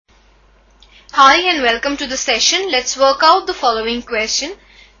Hi and welcome to the session. Let's work out the following question.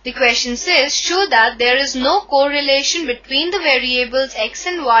 The question says, show that there is no correlation between the variables x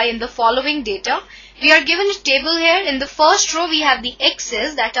and y in the following data. We are given a table here. In the first row we have the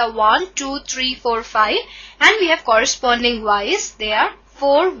x's that are 1, 2, 3, 4, 5 and we have corresponding y's. They are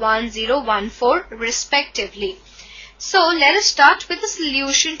 4, 1, 0, 1, 4 respectively. So let us start with the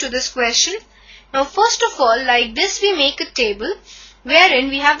solution to this question. Now first of all, like this we make a table wherein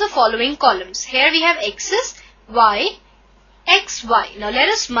we have the following columns. Here we have x's, y, xy. Now let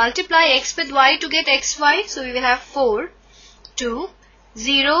us multiply x with y to get xy. So we will have 4, 2,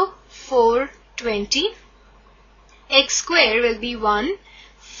 0, 4, 20. X square will be 1,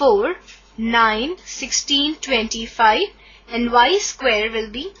 4, 9, 16, 25 and y square will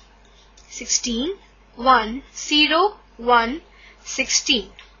be 16, 1, 0, 1, 16.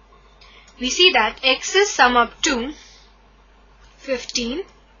 We see that x's sum up to 15,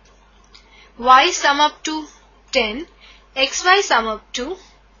 y sum up to 10, xy sum up to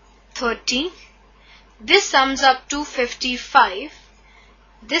 30, this sums up to 55,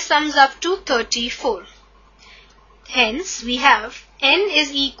 this sums up to 34. Hence, we have n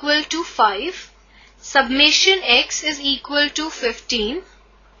is equal to 5, summation x is equal to 15,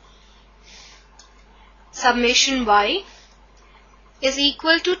 summation y is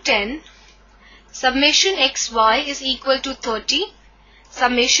equal to 10, summation xy is equal to 30,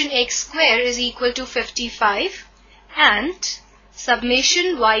 summation x square is equal to 55 and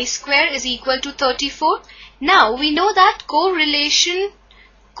summation y square is equal to 34. Now we know that correlation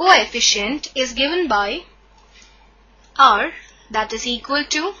coefficient is given by r, that is equal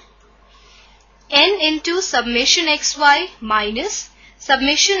to n into summation xy minus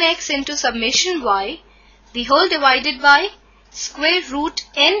summation x into summation y, the whole divided by square root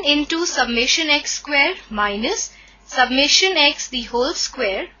n into summation x square minus summation x the whole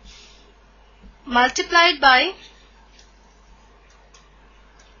square multiplied by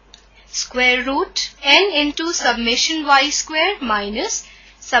square root n into summation y square minus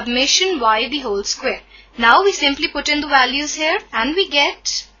summation y the whole square. Now we simply put in the values here and we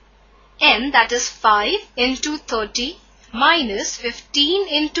get n, that is 5 into 30 minus 15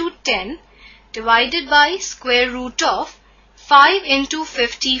 into 10 divided by square root of 5 into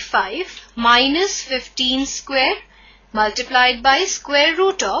 55 minus 15 square multiplied by square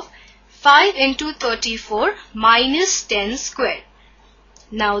root of 5 into 34 minus 10 square.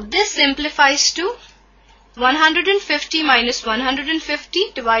 Now this simplifies to 150 minus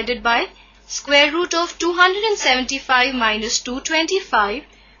 150 divided by square root of 275 minus 225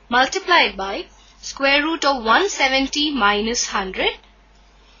 multiplied by square root of 170 minus 100,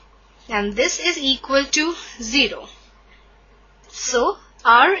 and this is equal to 0. So,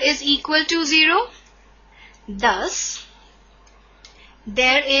 r is equal to 0. Thus,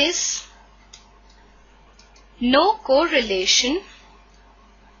 there is no correlation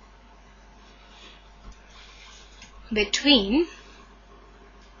between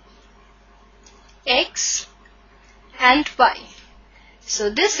x and y. So,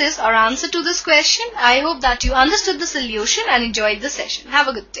 this is our answer to this question. I hope that you understood the solution and enjoyed the session. Have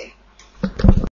a good day.